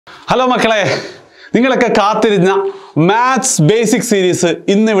Hello, Makale. നിങ്ങളൊക്കെ കാത്തിരുന്ന maths basic series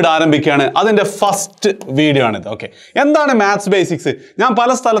ഇന്ന് ഇവിടെ ആരംഭിക്കുകയാണ്. അതിന്റെ ഫസ്റ്റ് വീഡിയോ ആണിത്. ഓക്കേ. എന്താണ് മാത്സ് ബേസിക്സ്? ഞാൻ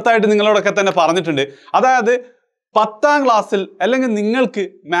പല സ്ഥലത്തായിട്ട് നിങ്ങളോടൊക്കെ തന്നെ പറഞ്ഞിട്ടുണ്ട്. അതായത് 10ാം ക്ലാസ്സിൽ അല്ലെങ്കിൽ നിങ്ങൾക്ക്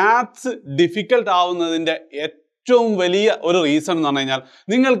മാത്സ് ഡിഫിക്കൽട്ട് ആവുന്നതിന്റെ ഏറ്റവും വലിയ ഒരു റീസൺ എന്ന് പറഞ്ഞു കഴിഞ്ഞാൽ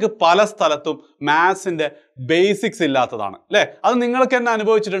നിങ്ങൾക്ക് പല സ്ഥലത്തും മാത്സിന്റെ ബേസിക്സ് ഇല്ലാത്തതാണ് അല്ലേ? അത് നിങ്ങൾക്ക് തന്നെ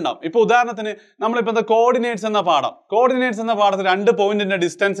അനുഭവിച്ചിട്ടുണ്ടാവും. ഇപ്പൊ ഉദാഹരണത്തിന് നമ്മളിപ്പോൾ എന്താ കോർഡിനേറ്റ്സ് എന്ന പാഠത്തിൽ 2 പോയിന്റിന്റെ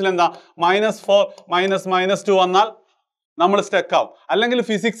ഡിസ്റ്റൻസിൽ എന്താ -4 -2 വന്നാൽ നമ്മൾ സ്റ്റക്ക് ആവും. അല്ലെങ്കിൽ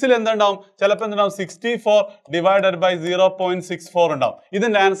ഫിസിക്സിൽ എന്തുണ്ടാവും? ചിലപ്പോൾ എന്തുണ്ടാവും 64 / 0.64 ഉണ്ടാവും.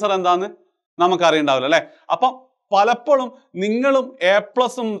 ഇതിന്റെ ആൻസർ എന്താന്ന് നമുക്ക് അറിയണ്ടാവില്ല അല്ലെ? അപ്പം പലപ്പോഴും നിങ്ങളും A+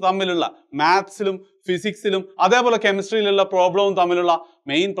 തമ്മിലുള്ള മാത്സിലും ഫിസിക്സിലും അതേപോലെ കെമിസ്ട്രിയിലുള്ള പ്രോബ്ലവും തമ്മിലുള്ള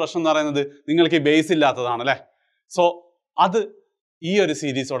മെയിൻ പ്രശ്നം എന്ന് പറയുന്നത് നിങ്ങൾക്ക് ഈ ബേസ് ഇല്ലാത്തതാണ് അല്ലെ? സോ അത് ഈ ഒരു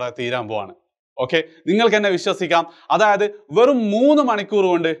സീരീസോടെ തീരാൻ പോവാണ്. ഓക്കെ, നിങ്ങൾക്ക് എന്നെ വിശ്വസിക്കാം. അതായത് വെറും 3 മണിക്കൂർ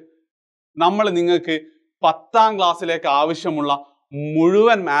കൊണ്ട് നമ്മൾ നിങ്ങൾക്ക് 10ാം ക്ലാസ്സിലേക്ക് ആവശ്യമുള്ള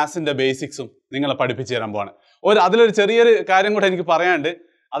മുഴുവൻ മാത്സിന്റെ ബേസിക്സും നിങ്ങളെ പഠിപ്പിച്ചു തരാൻ പോവാണ്. അതിലൊരു ചെറിയൊരു കാര്യം കൂടെ എനിക്ക് പറയാനുണ്ട്.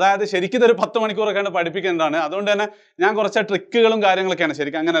 അതായത് ശരിക്കും ഇതൊരു 10 മണിക്കൂറൊക്കെയാണ് പഠിപ്പിക്കേണ്ടതാണ്. അതുകൊണ്ട് തന്നെ ഞാൻ കുറച്ച് ട്രിക്കുകളും കാര്യങ്ങളൊക്കെയാണ്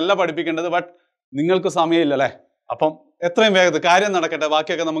ശരിക്കും അങ്ങനെയല്ല പഠിപ്പിക്കേണ്ടത്. ബട്ട് നിങ്ങൾക്ക് സമയമില്ല അല്ലേ? അപ്പം എത്രയും വേഗത്തിൽ കാര്യം നടക്കട്ടെ.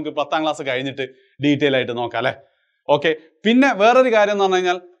 ബാക്കിയൊക്കെ നമുക്ക് 10ാം ക്ലാസ് കഴിഞ്ഞിട്ട് ഡീറ്റെയിൽ ആയിട്ട് നോക്കാം അല്ലേ? ഓക്കെ. പിന്നെ വേറൊരു കാര്യം എന്ന് പറഞ്ഞു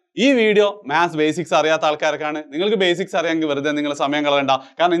കഴിഞ്ഞാൽ ഈ വീഡിയോ മാത്സ് ബേസിക്സ് അറിയാത്ത ആൾക്കാർക്കാണ്. നിങ്ങൾക്ക് ബേസിക്സ് അറിയാമെങ്കിൽ വെറുതെ നിങ്ങൾ സമയം കളയണ്ട.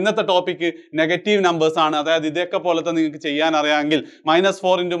 കാരണം ഇന്നത്തെ ടോപ്പിക്ക് നെഗറ്റീവ് നമ്പേഴ്സ് ആണ്. അതായത് ഇതൊക്കെ പോലത്തെ നിങ്ങൾക്ക് ചെയ്യാൻ അറിയാമെങ്കിൽ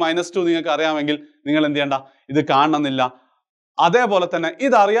 -4 × -2 നിങ്ങൾക്ക് അറിയാമെങ്കിൽ നിങ്ങൾ എന്ത് ചെയ്യണ്ട, ഇത് കാണണമെന്നില്ല. അതേപോലെ തന്നെ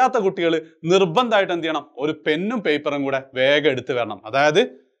ഇതറിയാത്ത കുട്ടികൾ നിർബന്ധമായിട്ട് എന്ത് ചെയ്യണം, ഒരു പെന്നും പേപ്പറും കൂടെ വേഗം എടുത്ത് വരണം. അതായത്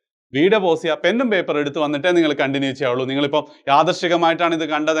വീഡിയോ പോസ് ചെയ്യുക, പെന്നും പേപ്പർ എടുത്ത് വന്നിട്ടേ നിങ്ങൾ കണ്ടിന്യൂ ചെയ്യുള്ളൂ. നിങ്ങളിപ്പോൾ യാദൃശ്ചികമായിട്ടാണ് ഇത്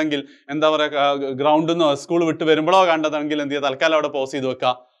കണ്ടതെങ്കിൽ, എന്താ പറയുക, ഗ്രൗണ്ടിൽ നിന്നോ സ്കൂൾ വിട്ട് വരുമ്പോഴോ കണ്ടതെങ്കിൽ എന്ത് ചെയ്യുക, തൽക്കാലം അവിടെ പോസ് ചെയ്ത്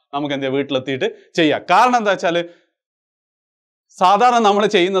വെക്കുക. നമുക്ക് എന്ത് ചെയ്യുക, വീട്ടിലെത്തിയിട്ട് ചെയ്യാം. കാരണം എന്താ വെച്ചാൽ സാധാരണ നമ്മൾ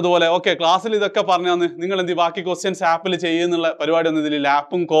ചെയ്യുന്നത് പോലെ ഓക്കെ ക്ലാസ്സിൽ ഇതൊക്കെ പറഞ്ഞു തന്ന് നിങ്ങൾ എന്ത് ബാക്കി ക്വസ്റ്റ്യൻസ് ആപ്പിൽ ചെയ്യുന്നുള്ള പരിപാടി ഒന്നും ഇതിലില്ല.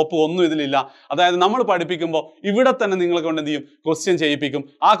 ആപ്പും കോപ്പും ഒന്നും ഇതിലില്ല. അതായത് നമ്മൾ പഠിപ്പിക്കുമ്പോൾ ഇവിടെ തന്നെ നിങ്ങളെ കൊണ്ട് എന്ത് ചെയ്യും, ക്വസ്റ്റ്യൻ ചെയ്യിപ്പിക്കും.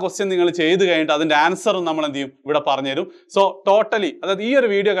 ആ ക്വസ്റ്റ്യൻ നിങ്ങൾ ചെയ്ത് കഴിഞ്ഞിട്ട് അതിന്റെ ആൻസറും നമ്മൾ എന്ത് ചെയ്യും, ഇവിടെ പറഞ്ഞു തരും. സോ ടോട്ടലി അതായത് ഈ ഒരു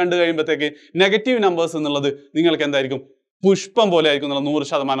വീഡിയോ കണ്ടു കഴിയുമ്പോഴത്തേക്ക് നെഗറ്റീവ് നമ്പേഴ്സ് എന്നുള്ളത് നിങ്ങൾക്ക് എന്തായിരിക്കും, പുഷ്പം പോലെ ആയിരിക്കും എന്നുള്ള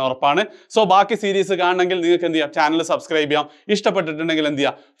 100% ഉറപ്പാണ്. സോ ബാക്കി സീരീസ് കാണണമെങ്കിൽ നിങ്ങൾക്ക് എന്ത് ചെയ്യാം, ചാനൽ സബ്സ്ക്രൈബ് ചെയ്യാം. ഇഷ്ടപ്പെട്ടിട്ടുണ്ടെങ്കിൽ എന്ത്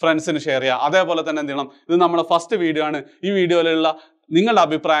ചെയ്യുക, ഫ്രണ്ട്സിന് ഷെയർ ചെയ്യുക. അതേപോലെ തന്നെ എന്ത് ചെയ്യണം, ഇത് നമ്മുടെ ഫസ്റ്റ് വീഡിയോ ആണ്. ഈ വീഡിയോയിലുള്ള നിങ്ങളുടെ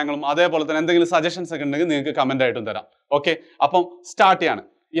അഭിപ്രായങ്ങളും അതേപോലെ തന്നെ എന്തെങ്കിലും സജഷൻസ് ഒക്കെ ഉണ്ടെങ്കിൽ നിങ്ങൾക്ക് കമന്റ് ആയിട്ടും തരാം. ഓക്കെ, അപ്പം സ്റ്റാർട്ട് ചെയ്യാണ്.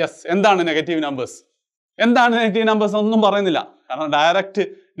 യെസ്, എന്താണ് നെഗറ്റീവ് നമ്പേഴ്സ്? എന്താണ് നെഗറ്റീവ് നമ്പേഴ്സ് ഒന്നും പറയുന്നില്ല. കാരണം ഡയറക്റ്റ്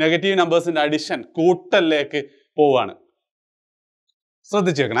നെഗറ്റീവ് നമ്പേഴ്സിന്റെ അഡിഷൻ കൂട്ടലിലേക്ക് പോവുകയാണ്.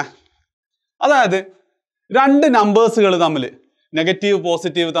 ശ്രദ്ധിച്ചേക്കണേ. അതായത് 2 നമ്പേഴ്സുകൾ തമ്മിൽ, നെഗറ്റീവ്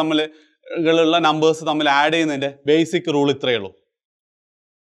പോസിറ്റീവ് തമ്മിലുള്ള നമ്പേഴ്സ് തമ്മിൽ ആഡ് ചെയ്യുന്നതിന്റെ ബേസിക് റൂൾ ഇത്രയേ ഉള്ളൂ.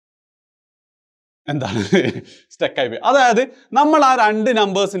 എന്താണ്? സ്റ്റക്കായി പോയി. അതായത് നമ്മൾ ആ 2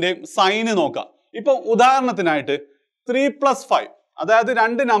 നമ്പേഴ്സിന്റെയും സൈന് നോക്കാം. ഇപ്പൊ ഉദാഹരണത്തിനായിട്ട് 3 + 5, അതായത്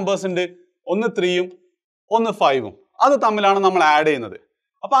 2 നമ്പേഴ്സ് ഉണ്ട്, ഒന്ന് 3ഉം ഒന്ന് 5ഉം. അത് തമ്മിലാണ് നമ്മൾ ആഡ് ചെയ്യുന്നത്.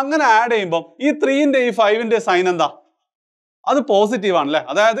 അപ്പൊ അങ്ങനെ ആഡ് ചെയ്യുമ്പോൾ ഈ 3ന്റെ ഈ 5ന്റെ സൈൻ എന്താ? അത് പോസിറ്റീവ് ആണ് അല്ലെ?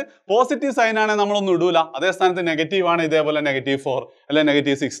 അതായത് പോസിറ്റീവ് സൈൻ ആണെങ്കിൽ നമ്മളൊന്നും ഇടൂല. അതേ സ്ഥാനത്ത് നെഗറ്റീവ് ആണ്, ഇതേപോലെ -4 അല്ലെ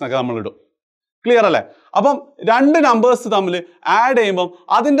 -6 എന്നൊക്കെ നമ്മൾ ഇടും. ക്ലിയർ അല്ലേ? അപ്പം 2 നമ്പേഴ്സ് തമ്മിൽ ആഡ് ചെയ്യുമ്പോൾ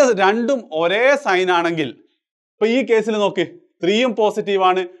അതിന്റെ രണ്ടും ഒരേ സൈൻ ആണെങ്കിൽ, ഇപ്പൊ ഈ കേസിൽ നോക്ക്, 3ഉം പോസിറ്റീവ്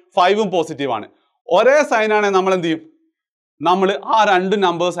ആണ് 5ഉം പോസിറ്റീവ് ആണ്. ഒരേ സൈൻ ആണെങ്കിൽ നമ്മൾ എന്ത് ചെയ്യും, നമ്മൾ ആ 2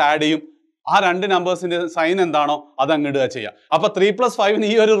 നമ്പേഴ്സ് ആഡ് ചെയ്യും. ആ 2 നമ്പേഴ്സിന്റെ സൈൻ എന്താണോ അത് അങ്ങ് ഇടുക ചെയ്യാം. അപ്പൊ 3 + 5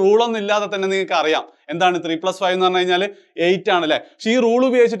 ഈ ഒരു റൂളൊന്നും ഇല്ലാതെ തന്നെ നിങ്ങൾക്ക് അറിയാം എന്താണ് 3 + 5 എന്ന് പറഞ്ഞു കഴിഞ്ഞാൽ 8 ആണ് അല്ലെ? പക്ഷെ ഈ റൂൾ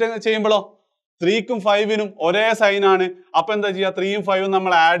ഉപയോഗിച്ചിട്ട് ചെയ്യുമ്പോഴോ 3ക്കും 5നും ഒരേ സൈൻ ആണ്. അപ്പൊ എന്താ ചെയ്യുക, 3ഉം 5ഉം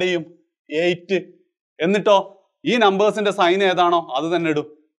നമ്മൾ ആഡ് ചെയ്യും 8. എന്നിട്ടോ ഈ നമ്പേഴ്സിന്റെ സൈൻ ഏതാണോ അത് തന്നെ ഇടും.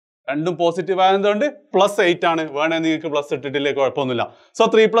 രണ്ടും പോസിറ്റീവ് ആയതുകൊണ്ട് +8 ആണ്. വേണേ നിങ്ങൾക്ക് പ്ലസ് ഇട്ടിട്ടില്ലേ, കുഴപ്പമൊന്നുമില്ല. സോ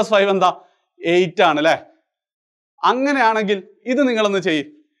 3 + 5 എന്താ, 8 ആണ് അല്ലെ? അങ്ങനെയാണെങ്കിൽ ഇത് നിങ്ങളൊന്ന് ചെയ്യും.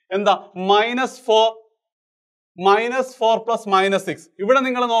 എന്താ, -4 + -6. ഇവിടെ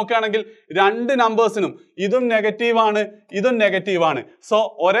നിങ്ങൾ നോക്കുകയാണെങ്കിൽ 2 നമ്പേഴ്സിനും ഇതും നെഗറ്റീവ് ആണ് ഇതും നെഗറ്റീവ് ആണ്. സോ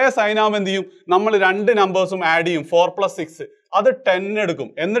ഒരേ സൈൻ ആവുമ്പോൾ എന്ത് ചെയ്യും, നമ്മൾ 2 നമ്പേഴ്സും ആഡ് ചെയ്യും. 4 + 6 അത് 10 എടുക്കും.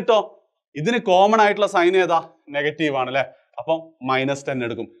 എന്നിട്ടോ ഇതിന് കോമൺ ആയിട്ടുള്ള സൈൻ ഏതാ, നെഗറ്റീവ് ആണ് അല്ലെ? അപ്പം -10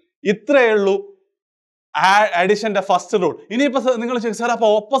 എടുക്കും. ഇത്രയേ ഉള്ളൂ അഡിഷന്റെ ഫസ്റ്റ് റൂൾ. ഇനിയിപ്പോ നിങ്ങൾ സാർ അപ്പൊ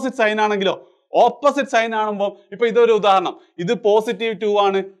ഓപ്പോസിറ്റ് സൈൻ ആണെങ്കിലോ? ഓപ്പോസിറ്റ് സൈൻ ആകുമ്പോൾ ഇപ്പൊ ഇതൊരു ഉദാഹരണം, ഇത് +2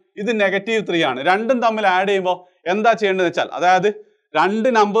 ആണ്, ഇത് -3 ആണ്. രണ്ടും തമ്മിൽ ആഡ് ചെയ്യുമ്പോൾ എന്താ ചെയ്യേണ്ടത് വെച്ചാൽ, അതായത് 2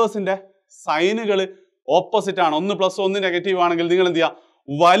 നമ്പേഴ്സിന്റെ സൈനുകൾ ഓപ്പോസിറ്റ് ആണ്, ഒന്ന് +1 നെഗറ്റീവ് ആണെങ്കിൽ നിങ്ങൾ എന്ത് ചെയ്യുക,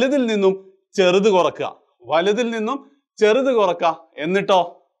 വലുതിൽ നിന്നും ചെറുത് കുറക്കുക.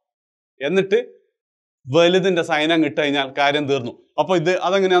 എന്നിട്ട് വലുതിന്റെ സൈൻ അങ്ങ് ഇട്ട് കഴിഞ്ഞാൽ കാര്യം തീർന്നു. അപ്പൊ ഇത്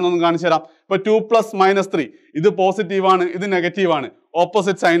അതെങ്ങനെയാണെന്നൊന്ന് കാണിച്ചു തരാം. ഇപ്പൊ 2 + -3 ഇത് പോസിറ്റീവ് ആണ് ഇത് നെഗറ്റീവ് ആണ്.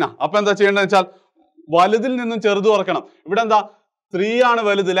 ഓപ്പോസിറ്റ് സൈനാ. അപ്പൊ എന്താ ചെയ്യേണ്ടതെന്ന് വെച്ചാൽ വലുതിൽ നിന്നും ചെറുത് കുറക്കണം. ഇവിടെ എന്താ 3 ആണ്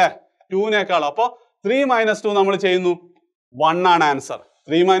വലുത് അല്ലെ 2നേക്കാൾ. അപ്പൊ 3 - 2 നമ്മൾ ചെയ്യുന്നു 1 ആണ് ആൻസർ.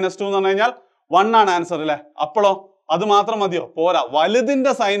 3 - 2 എന്ന് പറഞ്ഞു കഴിഞ്ഞാൽ 1 ആണ് ആൻസർ അല്ലെ. അപ്പോഴോ അത് മാത്രം മതിയോ? പോരാ,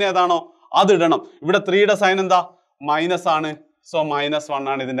 വലുതിന്റെ സൈൻ ഏതാണോ അത് ഇടണം. ഇവിടെ 3യുടെ സൈൻ എന്താ? മൈനസ് ആണ്. സോ -1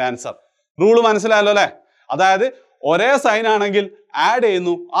 ആണ് ഇതിന്റെ ആൻസർ. റൂള് മനസ്സിലായല്ലോ അല്ലെ? അതായത് ഒരേ സൈൻ ആണെങ്കിൽ ആഡ്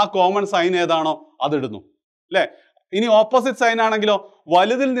ചെയ്യുന്നു, ആ കോമൺ സൈൻ ഏതാണോ അത് ഇടുന്നു അല്ലെ. ഇനി ഓപ്പോസിറ്റ് സൈൻ ആണെങ്കിലോ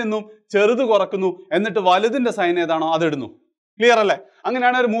വലുതിൽ നിന്നും ചെറുത് കുറക്കുന്നു, എന്നിട്ട് വലുതിന്റെ സൈൻ ഏതാണോ അത് ഇടുന്നു. ക്ലിയർ അല്ലേ?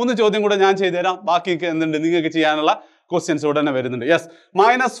 അങ്ങനെയാണ് ഒരു 3 ചോദ്യം കൂടെ ഞാൻ ചെയ്തുതരാം. ബാക്കിയൊക്കെ എന്തുണ്ട് നിങ്ങൾക്ക് ചെയ്യാനുള്ള ക്വസ്റ്റ്യൻസ് ഉടനെ വരുന്നുണ്ട്. യെസ്,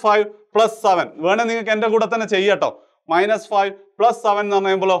 -5 + 7 വേണേ നിങ്ങൾക്ക് എന്റെ കൂടെ തന്നെ ചെയ്യട്ടോ. -5 + 7 എന്ന്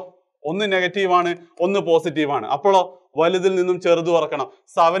പറയുമ്പോഴോ ഒന്ന് നെഗറ്റീവ് ആണ്, ഒന്ന് പോസിറ്റീവ് ആണ്. അപ്പോഴോ വലുതിൽ നിന്നും ചെറുത് കുറക്കണം.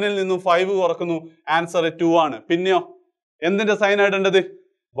 7ൽ നിന്നും 5 കുറക്കുന്നു, ആൻസർ 2 ആണ്. പിന്നെയോ എന്തിന്റെ സൈൻ ഇടേണ്ടത്?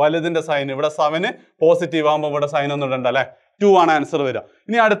 വലുതിന്റെ സൈൻ. ഇവിടെ 7 പോസിറ്റീവ് ആകുമ്പോൾ ഇവിടെ സൈൻ ഒന്നും ഇടണ്ട അല്ലെ. 2 ആണ് ആൻസർ വരിക.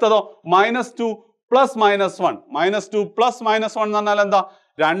 ഇനി അടുത്തതോ -2 + -1. -2 + -1 എന്ന് പറഞ്ഞാൽ എന്താ?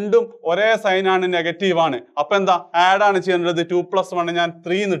 രണ്ടും ഒരേ സൈൻ ആണ്, നെഗറ്റീവ് ആണ്. അപ്പൊ എന്താ? ആഡ് ആണ് ചെയ്യേണ്ടത്. 2 + 1 ഞാൻ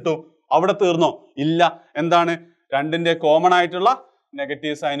 3 നിട്ടു. അവിടെ തീർന്നോ? ഇല്ല. എന്താണ്? രണ്ടിന്റെ കോമൺ ആയിട്ടുള്ള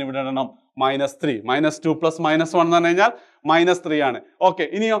നെഗറ്റീവ് സൈൻ ഇവിടെ ഇടണം. -3. -2 + -1 എന്ന് പറഞ്ഞു കഴിഞ്ഞാൽ -3 ആണ്. ഓക്കെ,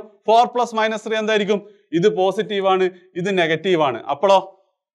 ഇനിയോ 4 + -3 എന്തായിരിക്കും? ഇത് പോസിറ്റീവ് ആണ്, ഇത് നെഗറ്റീവ് ആണ്.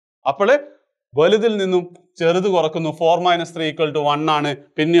 അപ്പോൾ വലുതിൽ നിന്നും ചെറുത് കുറക്കുന്നു. 4 - 3 = 1 ആണ്.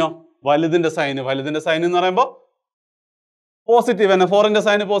 പിന്നെയോ വലുതിന്റെ സൈൻ എന്ന് പറയുമ്പോൾ പോസിറ്റീവ് തന്നെ. 4ന്റെ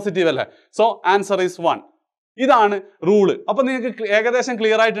സൈൻ പോസിറ്റീവ് അല്ലേ. So answer is 1. ഇതാണ് റൂള്. അപ്പൊ നിങ്ങൾക്ക് ഏകദേശം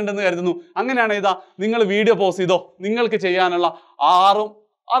ക്ലിയർ ആയിട്ടുണ്ടെന്ന് കരുതുന്നു. അങ്ങനെയാണ് ഇതാ നിങ്ങൾ വീഡിയോ പോസ് ചെയ്തോ. നിങ്ങൾക്ക് ചെയ്യാനുള്ള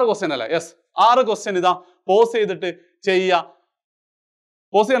 6 ക്വസ്റ്റ്യൻ അല്ലേ? യെസ്, 6 ക്വസ്റ്റ്യൻ ഇതാ പോസ് ചെയ്തിട്ട്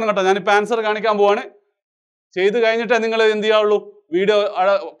പോസ് ചെയ്യണം കേട്ടോ. ഞാനിപ്പോൾ ആൻസർ കാണിക്കാൻ പോവാണ്. ചെയ്ത് കഴിഞ്ഞിട്ടേ നിങ്ങൾ എന്ത് ചെയ്യാവുള്ളൂ? വീഡിയോ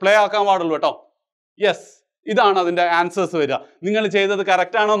പ്ലേ ആക്കാൻ പാടുള്ളൂ കേട്ടോ. യെസ്, ഇതാണ് അതിന്റെ ആൻസേഴ്സ് വരിക. നിങ്ങൾ ചെയ്തത്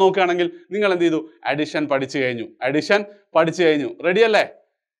കറക്റ്റ് ആണോ നോക്കുകയാണെങ്കിൽ നിങ്ങൾ എന്ത് ചെയ്തു? അഡിഷൻ പഠിച്ചു കഴിഞ്ഞു. റെഡി അല്ലേ?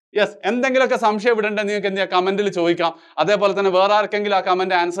 യെസ്, എന്തെങ്കിലുമൊക്കെ സംശയം ഇടണ്ടേ നിങ്ങൾക്ക് എന്ത് ചെയ്യാം? കമന്റിൽ ചോദിക്കാം. അതേപോലെ തന്നെ വേറെ ആർക്കെങ്കിലും ആ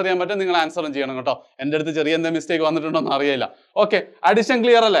കമന്റ് ആൻസർ ചെയ്യാൻ പറ്റും, നിങ്ങൾ ആൻസറും ചെയ്യണം കേട്ടോ. എൻ്റെ അടുത്ത് ചെറിയ എന്തെങ്കിലും മിസ്റ്റേക്ക് വന്നിട്ടുണ്ടോ എന്ന് അറിയില്ല. ഓക്കെ, അഡിഷൻ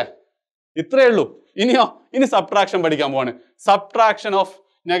ക്ലിയർ അല്ലേ? ഇത്രയേ ഉള്ളൂ. ഇനി സബ്ട്രാക്ഷൻ പഠിക്കാൻ പോവാണ്. Subtraction of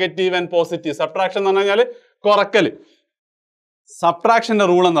negative and positive. Subtraction എന്ന് പറഞ്ഞു കഴിഞ്ഞാൽ കുറക്കല്. സബ്ട്രാക്ഷന്റെ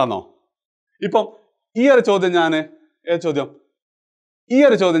റൂൾ എന്താണോ? ഇപ്പം ഈ ഒരു ചോദ്യം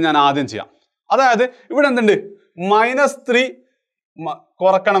ഞാൻ ആദ്യം ചെയ്യാം. അതായത് ഇവിടെ എന്തുണ്ട്? -3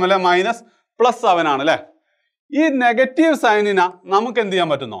 കുറക്കണം അല്ലെ, -+7 ആണ് അല്ലെ. ഈ നെഗറ്റീവ് സൈനിനെ നമുക്ക് എന്ത് ചെയ്യാൻ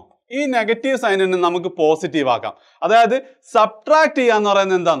പറ്റുന്നോ? ഈ നെഗറ്റീവ് സൈനിനെ നമുക്ക് പോസിറ്റീവ് ആക്കാം. അതായത് സബ്ട്രാക്ട് ചെയ്യാന്ന്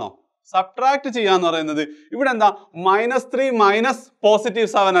പറയുന്നത് എന്താണോ? സബ്ട്രാക്ട് ചെയ്യാന്ന് പറയുന്നത് ഇവിടെ എന്താ? -3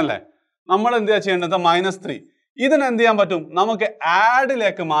 ++7 അല്ലേ. നമ്മൾ എന്ത് ചെയ്യേണ്ടത്? -3 ഇതിനെ എന്ത് ചെയ്യാൻ പറ്റും? നമുക്ക്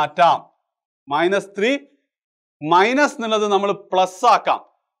ആഡിലേക്ക് മാറ്റാം. -3 മൈനസ് എന്നുള്ളത് നമ്മൾ പ്ലസ് ആക്കാം.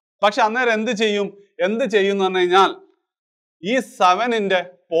 പക്ഷെ അന്നേരം എന്ത് ചെയ്യും എന്ന് പറഞ്ഞു കഴിഞ്ഞാൽ ഈ 7ന്റെ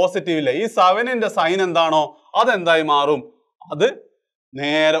പോസിറ്റീവില്ലേ, ഈ 7ന്റെ സൈൻ എന്താണോ അതെന്തായി മാറും? അത്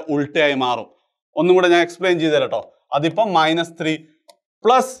നേരെ ഉൾട്ടയായി മാറും. ഒന്നും കൂടെ ഞാൻ എക്സ്പ്ലെയിൻ ചെയ്തു തരാം കേട്ടോ. അതിപ്പം -3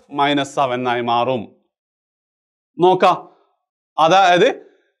 + -7 ആയി മാറും. നോക്കാം. അതായത്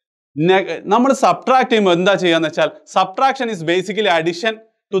നമ്മൾ സബ്ട്രാക്ട് ചെയ്യുമ്പോൾ എന്താ ചെയ്യാന്ന് വെച്ചാൽ, subtraction is basically addition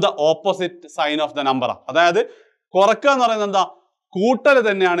to the opposite sign of the number. അതായത് കുറക്കുക എന്ന് പറയുന്നത് എന്താ? കൂട്ടൽ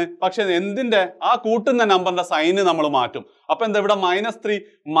തന്നെയാണ്. പക്ഷെ എന്തിന്റെ? ആ കൂട്ടുന്ന നമ്പറിന്റെ സൈന് നമ്മൾ മാറ്റും. അപ്പൊ എന്താ? ഇവിടെ -3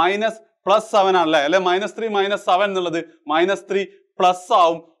 +7 ആണല്ലേ, അല്ലെ? -3 -7 എന്നുള്ളത് -3 പ്ലസ്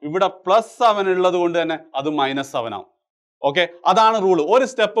ആവും. ഇവിടെ +7 ഉള്ളത് കൊണ്ട് തന്നെ അത് -7 ആവും. ഓക്കെ, അതാണ് റൂള്. ഒരു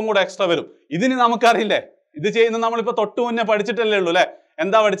സ്റ്റെപ്പും കൂടെ എക്സ്ട്രാ വരും. ഇതിന് നമുക്കറിയില്ലേ, ഇത് ചെയ്യുന്ന നമ്മളിപ്പോ തൊട്ടു മുന്നേ പഠിച്ചിട്ടല്ലേ ഉള്ളൂ അല്ലെ.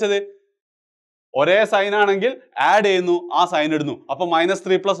 എന്താ പഠിച്ചത്? ഒരേ സൈൻ ആണെങ്കിൽ ആഡ് ചെയ്യുന്നു, ആ സൈൻ ഇടുന്നു. അപ്പൊ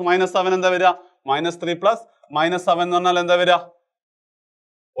 -3 + -7 എന്താ വരിക? -3 + -7 എന്ന് പറഞ്ഞാൽ എന്താ വരിക?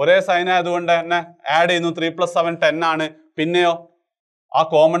 ഒരേ സൈൻ ആയതുകൊണ്ട് തന്നെ ആഡ് ചെയ്യുന്നു. 3 + 7 10 ആണ്. പിന്നെയോ ആ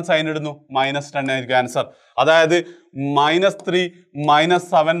കോമൺ സൈൻ ഇടുന്നു, -10 ആയിരിക്കും ആൻസർ. അതായത് -3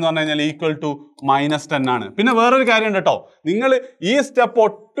 -7 എന്ന് പറഞ്ഞു കഴിഞ്ഞാൽ =-10 ആണ്. പിന്നെ വേറൊരു കാര്യം ഉണ്ട് കേട്ടോ, നിങ്ങൾ ഈ സ്റ്റെപ്പ്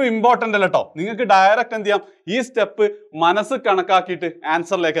ഒട്ടും ഇമ്പോർട്ടൻ്റ് അല്ല കേട്ടോ. നിങ്ങൾക്ക് ഡയറക്റ്റ് എന്ത് ചെയ്യാം? ഈ സ്റ്റെപ്പ് മനസ്സ് കണക്കാക്കിയിട്ട്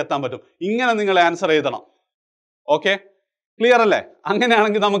ആൻസറിലേക്ക് എത്താൻ പറ്റും. ഇങ്ങനെ നിങ്ങൾ ആൻസർ എഴുതണം. ഓക്കെ, ക്ലിയർ അല്ലേ?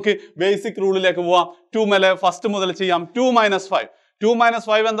 അങ്ങനെയാണെങ്കിൽ നമുക്ക് ബേസിക് റൂളിലേക്ക് പോവാം. 2 ഫസ്റ്റ് മുതൽ ചെയ്യാം. 2 - 5. 2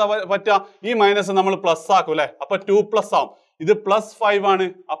 - 5 എന്താ പറ്റുക? ഈ മൈനസ് നമ്മൾ പ്ലസ് ആക്കും അല്ലെ. അപ്പൊ 2+ ആവും. ഇത് +5 ആണ്,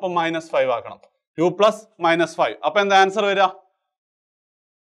 അപ്പൊ -5 ആക്കണം. 2 + -5. അപ്പൊ എന്താ ആൻസർ വരിക?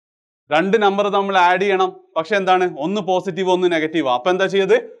 രണ്ട് നമ്പർ നമ്മൾ ആഡ് ചെയ്യണം. പക്ഷെ എന്താണ്? ഒന്ന് പോസിറ്റീവ് ഒന്ന് നെഗറ്റീവ്. അപ്പൊ എന്താ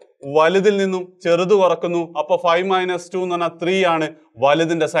ചെയ്ത്? വലുതിൽ നിന്നും ചെറുത് കുറക്കുന്നു. അപ്പൊ 5 - 2 എന്ന് പറഞ്ഞാൽ 3 ആണ്.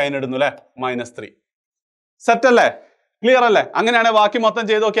 വലുതിന്റെ സൈൻ ഇടുന്നു അല്ലെ, -3. സെറ്റ് അല്ലേ? ക്ലിയർ അല്ലേ? അങ്ങനെയാണെങ്കിൽ ബാക്കി മൊത്തം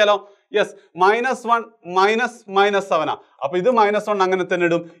ചെയ്ത് നോക്കിയാലോ. യെസ് -1 -7 അപ്പൊ ഇത് -1 അങ്ങനെ തന്നെ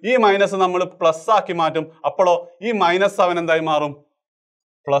ഇടും. ഈ മൈനസ് നമ്മൾ പ്ലസ് ആക്കി മാറ്റും. അപ്പോഴോ ഈ -7 എന്തായി മാറും?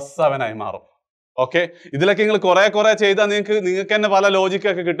 +7 ആയി മാറും. ഓക്കെ, ഇതിലൊക്കെ നിങ്ങൾ കുറെ ചെയ്താൽ നിങ്ങൾക്ക് തന്നെ പല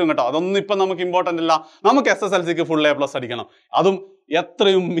ലോജിക്കൊക്കെ കിട്ടും കേട്ടോ. അതൊന്നും ഇപ്പൊ നമുക്ക് ഇമ്പോർട്ടന്റ് അല്ല. നമുക്ക് SSLCക്ക് ഫുൾ A+ അടിക്കണം, അതും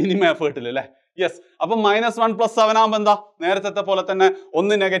എത്രയും മിനിമം എഫേർട്ടിൽ അല്ലേ. യെസ്, അപ്പൊ -1 + 7 ആകുമ്പോൾ എന്താ, നേരത്തെ പോലെ തന്നെ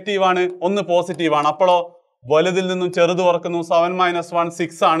ഒന്ന് നെഗറ്റീവ് ആണ്, ഒന്ന് പോസിറ്റീവ് ആണ്. അപ്പോഴോ വലുതിൽ നിന്നും ചെറുത് കുറക്കുന്നു. 7 - 1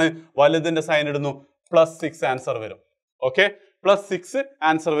 6 ആണ്. വലുതിന്റെ സൈൻ ഇടുന്നു, +6 ആൻസർ വരും. ഓക്കെ, +6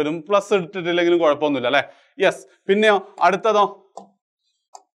 ആൻസർ വരും. പ്ലസ് ഇട്ടിട്ടില്ലെങ്കിലും കുഴപ്പമൊന്നുമില്ല അല്ലെ. യെസ്, പിന്നെയോ അടുത്തതോ,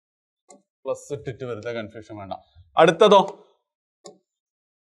 പ്ലസ് ഇട്ടിട്ട് വെറുതെ കൺഫ്യൂഷൻ വേണ്ട. അടുത്തത്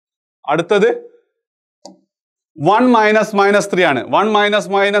 1 - -3 ആണ്. 1 -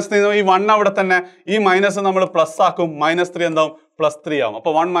 -3 ഈ 1 അവിടെ തന്നെ, ഈ മൈനസ് നമ്മൾ പ്ലസ് ആക്കും. -3 എന്താവും? +3 ആവും.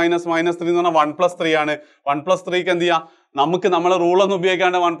 അപ്പൊ 1 - -3 എന്ന് പറഞ്ഞാൽ 1 + 3 ആണ്. 1 + 3ക്ക് എന്ത് ചെയ്യാം, നമുക്ക് നമ്മളെ റൂളൊന്നും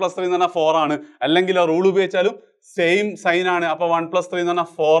ഉപയോഗിക്കാണ്ട് 1 + 3 എന്ന് പറഞ്ഞാൽ 4 ആണ്. അല്ലെങ്കിൽ ആ റൂൾ ഉപയോഗിച്ചാലും സെയിം സൈൻ ആണ്. അപ്പൊ 1 + 3 എന്ന് പറഞ്ഞാൽ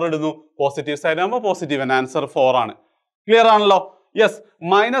 4 ഇടുന്നു. പോസിറ്റീവ് സൈൻ ആകുമ്പോൾ പോസിറ്റീവ് ആണ്. ആൻസർ 4 ആണ്. ക്ലിയർ ആണല്ലോ. യെസ്,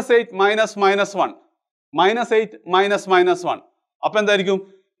 -8 - -1 -8 -1 അപ്പൊ എന്തായിരിക്കും?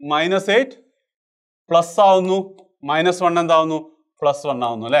 -8 പ്ലസ് ആവുന്നു, -1 എന്താവുന്നു? +1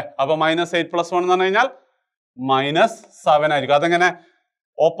 ആവുന്നു അല്ലെ. അപ്പൊ -8 + 1 എന്ന് പറഞ്ഞു കഴിഞ്ഞാൽ -7 ആയിരിക്കും. അതെങ്ങനെ?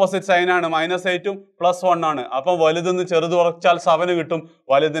 ഓപ്പോസിറ്റ് സൈൻ ആണ്. -8ഉം +1 ആണ്. അപ്പൊ വലുതെന്ന് ചെറുത് കുറച്ചാൽ 7 കിട്ടും.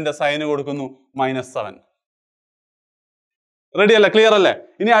 വലുതിന്റെ സൈന് കൊടുക്കുന്നു -7. റെഡി അല്ലേ? ക്ലിയർ അല്ലേ?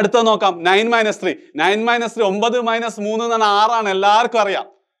 ഇനി അടുത്തത് നോക്കാം. 9 - 3 9 - 3 9 - 3 എന്ന് പറഞ്ഞാൽ 6 ആണ്. എല്ലാവർക്കും അറിയാം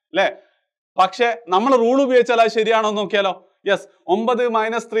അല്ലെ. പക്ഷെ നമ്മൾ റൂൾ ഉപയോഗിച്ചാൽ അത് ശരിയാണോ നോക്കിയാലോ. യെസ്,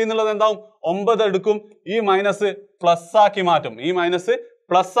 9 - 3 എന്നുള്ളത് എന്താവും? 9 എടുക്കും, ഈ മൈനസ് പ്ലസ് ആക്കി മാറ്റും. ഈ മൈനസ്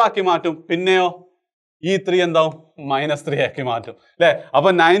പ്ലസ് ആക്കി മാറ്റും. പിന്നെയോ ഈ 3 എന്താവും? -3 ആക്കി മാറ്റും അല്ലെ. അപ്പൊ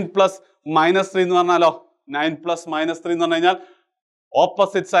 9 + -3 എന്ന് പറഞ്ഞാലോ, 9 + -3 എന്ന് പറഞ്ഞു കഴിഞ്ഞാൽ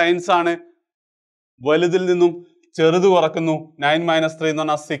ഓപ്പോസിറ്റ് സൈൻസ് ആണ്. വലുതിൽ നിന്നും ചെറുത് കുറക്കുന്നു. 9 - 3 എന്ന്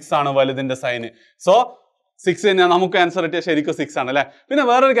പറഞ്ഞാൽ 6 ആണ് വലുതിന്റെ സൈന്. സോ 6 തന്നെയാണ് നമുക്ക് ആൻസർ കിട്ടിയ. ശരിക്കും 6 ആണ് അല്ലെ. പിന്നെ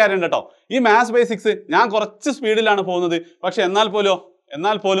വേറൊരു കാര്യം ഉണ്ട് കേട്ടോ. ഈ മാത്സ് ബേസിക്സ് ഞാൻ കുറച്ച് സ്പീഡിലാണ് പോകുന്നത്. പക്ഷെ എന്നാൽ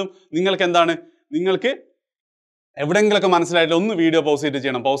പോലും നിങ്ങൾക്ക് എന്താണ്, നിങ്ങൾക്ക് എവിടെയെങ്കിലൊക്കെ മനസ്സിലായിട്ടില്ല, ഒന്ന് വീഡിയോ പൗസ് ചെയ്ത്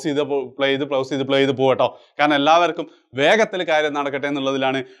ചെയ്യണം. പൗസ് ചെയ്ത് പ്ലേ ചെയ്ത് പോകട്ടോ. കാരണം എല്ലാവർക്കും വേഗത്തിൽ കാര്യം നടക്കട്ടെ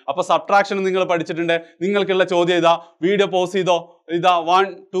എന്നുള്ളതിലാണ്. അപ്പൊ സബ്ട്രാക്ഷൻ നിങ്ങൾ പഠിച്ചിട്ടുണ്ട്. നിങ്ങൾക്കുള്ള ചോദ്യം ഇതാ, വീഡിയോ പൗസ് ചെയ്തോ. ഇതാ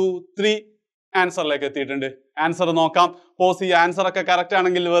 1 2 3 ആൻസറിലേക്ക് എത്തിയിട്ടുണ്ട്. ആൻസർ നോക്കാം. പോസ് ചെയ്യുക. ആൻസർ ഒക്കെ കറക്റ്റ്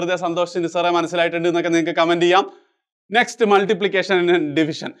ആണെങ്കിൽ വെറുതെ സന്തോഷത്തിന് സാറേ മനസ്സിലായിട്ടുണ്ട് എന്നൊക്കെ നിങ്ങൾക്ക് കമന്റ് ചെയ്യാം. Next, multiplication and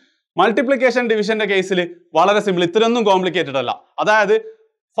division. Multiplication ഡിവിഷന്റെ കേസിൽ വളരെ സിമ്പിൾ, ഇത്രയൊന്നും കോംപ്ലിക്കേറ്റഡ് അല്ല. അതായത്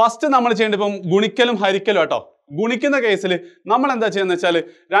ഫസ്റ്റ് നമ്മൾ ചെയ്യേണ്ടത് ഇപ്പം ഗുണിക്കലും ഹരിക്കലും കേട്ടോ. ഗുണിക്കുന്ന കേസിൽ നമ്മൾ എന്താ ചെയ്യുന്നത് വെച്ചാൽ,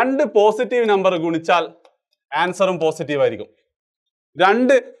 2 പോസിറ്റീവ് നമ്പർ ഗുണിച്ചാൽ ആൻസറും പോസിറ്റീവ് ആയിരിക്കും.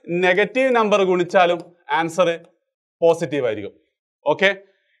 2 നെഗറ്റീവ് നമ്പർ ഗുണിച്ചാലും ആൻസർ പോസിറ്റീവ് ആയിരിക്കും. ഓക്കെ,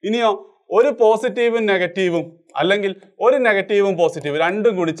 ഇനിയോ ഒരു പോസിറ്റീവും നെഗറ്റീവും അല്ലെങ്കിൽ ഒരു നെഗറ്റീവും പോസിറ്റീവും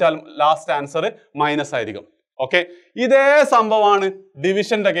രണ്ടും ഗുണിച്ചാൽ ലാസ്റ്റ് ആൻസർ മൈനസ് ആയിരിക്കും. ഓക്കെ, ഇതേ സംഭവമാണ്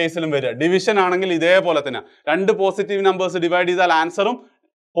ഡിവിഷന്റെ കേസിലും വരിക. ഡിവിഷൻ ആണെങ്കിൽ ഇതേപോലെ തന്നെ 2 പോസിറ്റീവ് നമ്പേഴ്സ് ഡിവൈഡ് ചെയ്താൽ ആൻസറും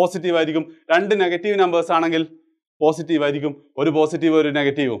പോസിറ്റീവ് ആയിരിക്കും. 2 നെഗറ്റീവ് നമ്പേഴ്സ് ആണെങ്കിൽ പോസിറ്റീവ് ആയിരിക്കും. ഒരു പോസിറ്റീവ് ഒരു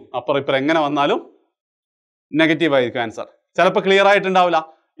നെഗറ്റീവും അപ്പുറം ഇപ്പുറം എങ്ങനെ വന്നാലും നെഗറ്റീവ് ആയിരിക്കും ആൻസർ. ചിലപ്പോൾ ക്ലിയർ ആയിട്ടുണ്ടാവില്ല.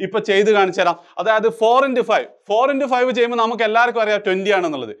 ഇപ്പൊ ചെയ്ത് കാണിച്ചു തരാം. അതായത് 4 × 5 ചെയ്യുമ്പോൾ നമുക്ക് എല്ലാവർക്കും അറിയാം 20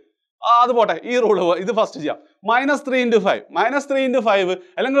 ആണെന്നുള്ളത്. അത് പോട്ടെ, ഈ റൂള് ഇത് ഫസ്റ്റ് ചെയ്യാം. -3 × 5 -3 × 5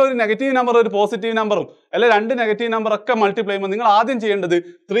 അല്ലെങ്കിൽ ഒരു നെഗറ്റീവ് നമ്പർ ഒരു പോസിറ്റീവ് നമ്പറും അല്ലെങ്കിൽ 2 നെഗറ്റീവ് നമ്പർ ഒക്കെ മൾട്ടിപ്ലൈ ചെയ്യുമ്പോൾ നിങ്ങൾ ആദ്യം ചെയ്യേണ്ടത്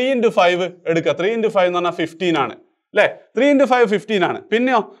 3 × 5 എടുക്കുക. 3 × 5 എന്ന് പറഞ്ഞാൽ 15 ആണ് അല്ലെ. 3 × 5 15 ആണ്.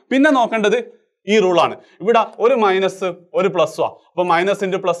 പിന്നെ നോക്കേണ്ടത് ഈ റൂളാണ്. ഇവിടെ ഒരു മൈനസ് ഒരു പ്ലസ്സും. അപ്പൊ മൈനസ്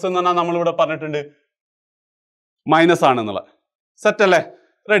 × പ്ലസ് എന്ന് പറഞ്ഞാൽ നമ്മൾ ഇവിടെ പറഞ്ഞിട്ടുണ്ട് മൈനസ് ആണെന്നുള്ളത്. സെറ്റ് അല്ലേ?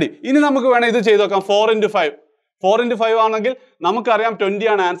 റെഡി. ഇനി നമുക്ക് വേണം ഇത് ചെയ്ത് നോക്കാം. 4 × 5 4 × 5 ആണെങ്കിൽ നമുക്കറിയാം 20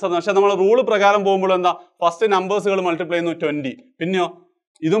 ആണ് ആൻസർ. പക്ഷെ നമ്മൾ റൂള് പ്രകാരം പോകുമ്പോൾ എന്താ, ഫസ്റ്റ് നമ്പേഴ്സുകൾ മൾട്ടിപ്ലൈ ചെയ്യുന്നു 20. പിന്നെയോ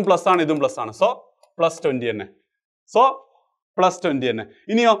ഇതും പ്ലസ് ആണ് ഇതും പ്ലസ് ആണ്. സോ +20 തന്നെ.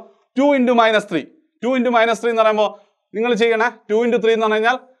 ഇനിയോ 2 × -3 2 × -3 എന്ന് പറയുമ്പോൾ നിങ്ങൾ ചെയ്യണേ 2 × 3 എന്ന് പറഞ്ഞു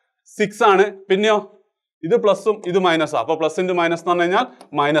കഴിഞ്ഞാൽ 6 ആണ്. പിന്നെയോ ഇത് പ്ലസും ഇത് മൈനസാ. അപ്പൊ പ്ലസ് × മൈനസ് എന്ന് പറഞ്ഞു കഴിഞ്ഞാൽ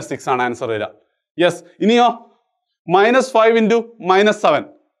 -6 ആണ് ആൻസർ വരിക. യെസ്. ഇനിയോ -5 × -7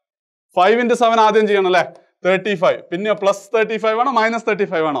 5 × 7 ആദ്യം ചെയ്യണം അല്ലെ. 35. പിന്നെ +35 ആണോ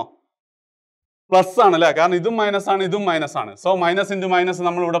 -35 ആണോ? പ്ലസ് ആണ് അല്ലെ. കാരണം ഇതും മൈനസ് ആണ് ഇതും മൈനസ് ആണ്. സോ മൈനസ് × മൈനസ്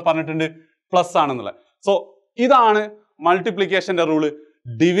നമ്മൾ ഇവിടെ പറഞ്ഞിട്ടുണ്ട് പ്ലസ് ആണെന്നുള്ളത്. സോ ഇതാണ് മൾട്ടിപ്ലിക്കേഷന്റെ റൂള്.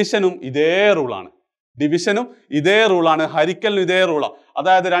 ഡിവിഷനും ഇതേ റൂളാണ്. ഹരിക്കലിനും ഇതേ റൂളാണ്.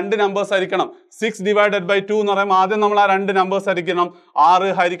 അതായത് 2 നമ്പേഴ്സ് ഹരിക്കണം. 6 / 2 എന്ന് പറയുമ്പോൾ ആദ്യം നമ്മൾ ആ 2 നമ്പേഴ്സ് ഹരിക്കണം. 6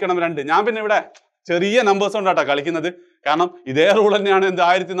 ഹരിക്കണം 2. ഞാൻ പിന്നെ ഇവിടെ ചെറിയ നമ്പേഴ്സ് കൊണ്ടാട്ടോ കളിക്കുന്നത്. കാരണം ഇതേ റൂൾ തന്നെയാണ്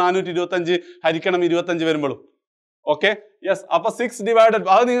 1425 ഹരിക്കണം 25 വരുമ്പോഴും. Okay yes. അപ്പൊ 6 ഡിവൈഡഡ്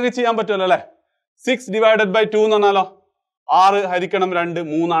അത് നിങ്ങൾക്ക് ചെയ്യാൻ പറ്റുമല്ലോ അല്ലെ. 6 ഡിവൈഡഡ് ബൈ 2 എന്ന് പറഞ്ഞാലോ 6 ഹരിക്കണം 2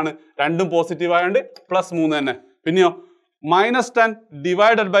 3 രണ്ടും പോസിറ്റീവ് ആയതുകൊണ്ട് +3 തന്നെ. പിന്നെയോ -10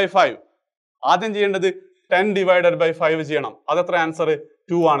 ഡിവൈഡഡ് ബൈ 5 ആദ്യം ചെയ്യേണ്ടത് 10 ഡിവൈഡഡ് ബൈ 5 ചെയ്യണം. അതെത്ര ആൻസർ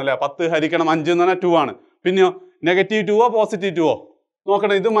 2 ആണ് അല്ലെ. 10 ഹരിക്കണം 5 എന്ന് പറഞ്ഞാൽ 2 ആണ്. പിന്നെയോ -2 പോസിറ്റീവ് 2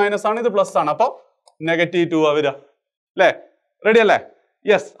 നോക്കണം. ഇത് മൈനസ് ആണ്, ഇത് പ്ലസ് ആണ്. അപ്പൊ -2 വരിക അല്ലെ. റെഡി അല്ലേ?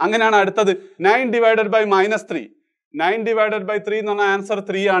 യെസ്. അങ്ങനെയാണ് അടുത്തത് 9 ഡിവൈഡഡ് ബൈ -3. 9 ഡിവൈഡഡ് ബൈ 3 എന്ന് പറഞ്ഞാൽ ആൻസർ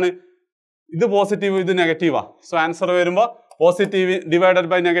 3 ആണ്. ഇത് പോസിറ്റീവ് ഇത് നെഗറ്റീവാ. സോ ആൻസർ വരുമ്പോൾ പോസിറ്റീവ് ഡിവൈഡഡ്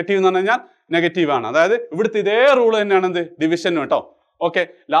ബൈ നെഗറ്റീവ് എന്ന് പറഞ്ഞു കഴിഞ്ഞാൽ നെഗറ്റീവ് ആണ്. അതായത് ഇവിടുത്തെ ഇതേ റൂൾ തന്നെയാണ് എന്ത് ഡിവിഷൻ കേട്ടോ. ഓക്കെ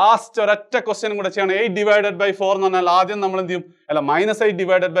ലാസ്റ്റ് ഒരൊറ്റ ക്വസ്റ്റ്യൻ കൂടെ ചെയ്യണം. 8 ഡിവൈഡഡ് ബൈ 4 എന്ന് പറഞ്ഞാൽ ആദ്യം നമ്മൾ എന്ത് ചെയ്യും? അല്ല -8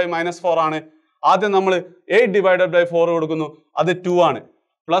 ഡിവൈഡഡ് ബൈ -4 ആണ്. ആദ്യം നമ്മൾ 8 ഡിവൈഡഡ് ബൈ 4 കൊടുക്കുന്നു. അത് 2 ആണ്.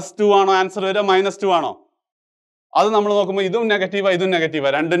 +2 ആണോ ആൻസർ വരിക -2 ആണോ? അത് നമ്മൾ നോക്കുമ്പോൾ ഇതും നെഗറ്റീവാ ഇതും നെഗറ്റീവാ.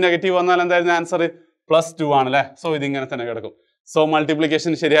 രണ്ടും നെഗറ്റീവ് വന്നാൽ എന്തായിരുന്നു ആൻസർ? +2 ആണ് അല്ലെ. സോ ഇത് ഇങ്ങനെ തന്നെ കിടക്കും. So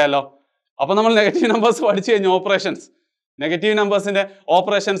multiplication ശരിയല്ലോ. അപ്പൊ നമ്മൾ നെഗറ്റീവ് നമ്പേഴ്സ് പഠിച്ചു കഴിഞ്ഞു. ഓപ്പറേഷൻസ് നെഗറ്റീവ് നമ്പേഴ്സിന്റെ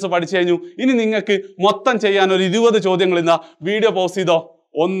ഓപ്പറേഷൻസ് പഠിച്ചു കഴിഞ്ഞു. ഇനി നിങ്ങൾക്ക് മൊത്തം ചെയ്യാൻ ഒരു 20 ചോദ്യങ്ങൾ ഇന്നാ വീഡിയോ പോസ് ചെയ്തോ.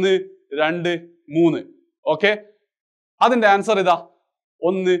 1 2 3 ഓക്കെ. അതിന്റെ ആൻസർ ഇതാ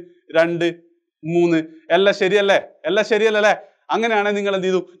 1 2 3 എല്ലാം ശരിയല്ലേ? എല്ലാം ശരിയല്ലേ? അങ്ങനെയാണെങ്കിൽ നിങ്ങൾ എന്ത്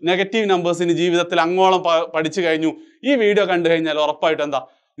ചെയ്തു? നെഗറ്റീവ് നമ്പേഴ്സിന് ജീവിതത്തിൽ അങ്ങോളം പഠിച്ചു കഴിഞ്ഞു. ഈ വീഡിയോ കണ്ടു കഴിഞ്ഞാൽ ഉറപ്പായിട്ട് എന്താ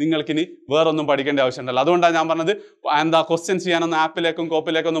നിങ്ങൾക്കിനി വേറൊന്നും പഠിക്കേണ്ട ആവശ്യമുണ്ടല്ലോ. അതുകൊണ്ടാണ് ഞാൻ പറഞ്ഞത് എന്താ ക്വസ്റ്റ്യൻ ചെയ്യാനൊന്നും ആപ്പിലേക്കും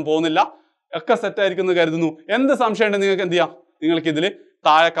കോപ്പിലേക്കൊന്നും പോകുന്നില്ല. ഒക്കെ സെറ്റ് ആയിരിക്കും എന്ന് കരുതുന്നു. എന്ത് സംശയം ഉണ്ടെങ്കിൽ നിങ്ങൾക്ക് എന്ത് ചെയ്യാം? നിങ്ങൾക്ക് ഇതിൽ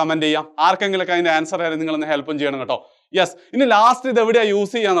താഴെ കമന്റ് ചെയ്യാം. ആർക്കെങ്കിലൊക്കെ അതിന്റെ ആൻസർ ആയാലും നിങ്ങളൊന്ന് ഹെൽപ്പും ചെയ്യണം കേട്ടോ. യെസ്. ഇനി ലാസ്റ്റ് ഇത് എവിടെയാ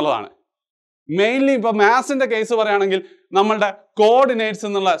യൂസ് ചെയ്യുക എന്നുള്ളതാണ്. മെയിൻലി ഇപ്പൊ മാത്സിന്റെ കേസ് പറയുകയാണെങ്കിൽ നമ്മളുടെ കോർഡിനേറ്റ്സ്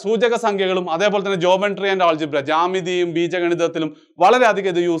എന്നുള്ള സൂചക സംഖ്യകളും അതേപോലെ തന്നെ ജോമെട്രി ആൻഡ് ആൾജിബ്ര ജാമിതിയും ബീജഗണിതത്തിലും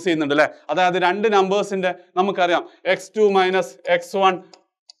വളരെയധികം ഇത് യൂസ് ചെയ്യുന്നുണ്ട് അല്ലെ. അതായത് രണ്ട് നമ്പേഴ്സിന്റെ നമുക്കറിയാം x2 - x1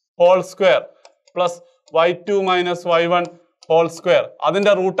 whole square plus y2 - y1 whole square.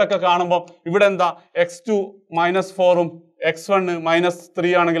 അതിന്റെ റൂട്ടൊക്കെ കാണുമ്പോൾ ഇവിടെ എന്താ x2 -4 x1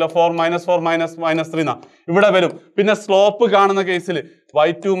 -3 ആണെങ്കിലോ 4 -3 എന്നാ ഇവിടെ വരും. പിന്നെ സ്ലോപ്പ് കാണുന്ന കേസിൽ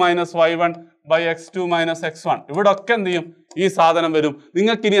y2 - y1 x2 - x1 ഇവിടെ ഒക്കെ എന്ത് ചെയ്യും? ഈ സാധനം വരും.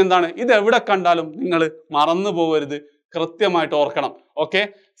 നിങ്ങൾക്ക് ഇനി എന്താണ് ഇത് എവിടെ കണ്ടാലും നിങ്ങൾ മറന്നു പോകരുത്, കൃത്യമായിട്ട് ഓർക്കണം. ഓക്കെ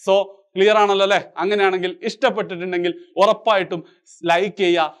സോ ക്ലിയർ ആണല്ലോ അല്ലെ? അങ്ങനെയാണെങ്കിൽ ഇഷ്ടപ്പെട്ടിട്ടുണ്ടെങ്കിൽ ഉറപ്പായിട്ടും ലൈക്ക്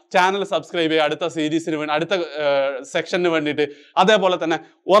ചെയ്യുക, ചാനൽ സബ്സ്ക്രൈബ് ചെയ്യുക അടുത്ത സീരീസിന് വേണ്ടി, അടുത്ത സെക്ഷന് വേണ്ടിയിട്ട്. അതേപോലെ തന്നെ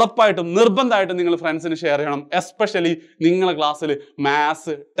ഉറപ്പായിട്ടും നിർബന്ധമായിട്ടും നിങ്ങൾ ഫ്രണ്ട്സിന് ഷെയർ ചെയ്യണം. എസ്പെഷ്യലി നിങ്ങളെ ക്ലാസ്സിൽ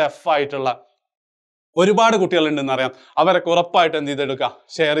മാത്സ് ടഫായിട്ടുള്ള ഒരുപാട് കുട്ടികളുണ്ടെന്ന് അറിയാം. അവരൊക്കെ ഉറപ്പായിട്ട് എന്ത് ചെയ്തെടുക്കുക?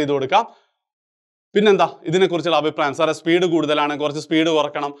 ഷെയർ ചെയ്ത് കൊടുക്കാം. പിന്നെന്താ ഇതിനെക്കുറിച്ചുള്ള അഭിപ്രായം? സാറേ സ്പീഡ് കൂടുതലാണ്, കുറച്ച് സ്പീഡ്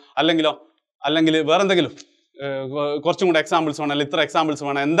കുറക്കണം, അല്ലെങ്കിൽ വേറെ എന്തെങ്കിലും കുറച്ചും കൂടെ എക്സാമ്പിൾസ് വേണം, അല്ലെങ്കിൽ ഇത്ര എക്സാമ്പിൾസ്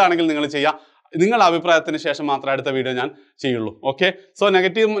വേണം, എന്താണെങ്കിലും നിങ്ങൾ ചെയ്യുക. നിങ്ങളുടെ അഭിപ്രായത്തിന് ശേഷം മാത്രമേ അടുത്ത വീഡിയോ ഞാൻ ചെയ്യുള്ളൂ. Okay so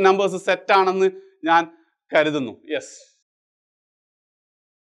negative numbers set ആണെന്ന് ഞാൻ കരുതുന്നു. യെസ്.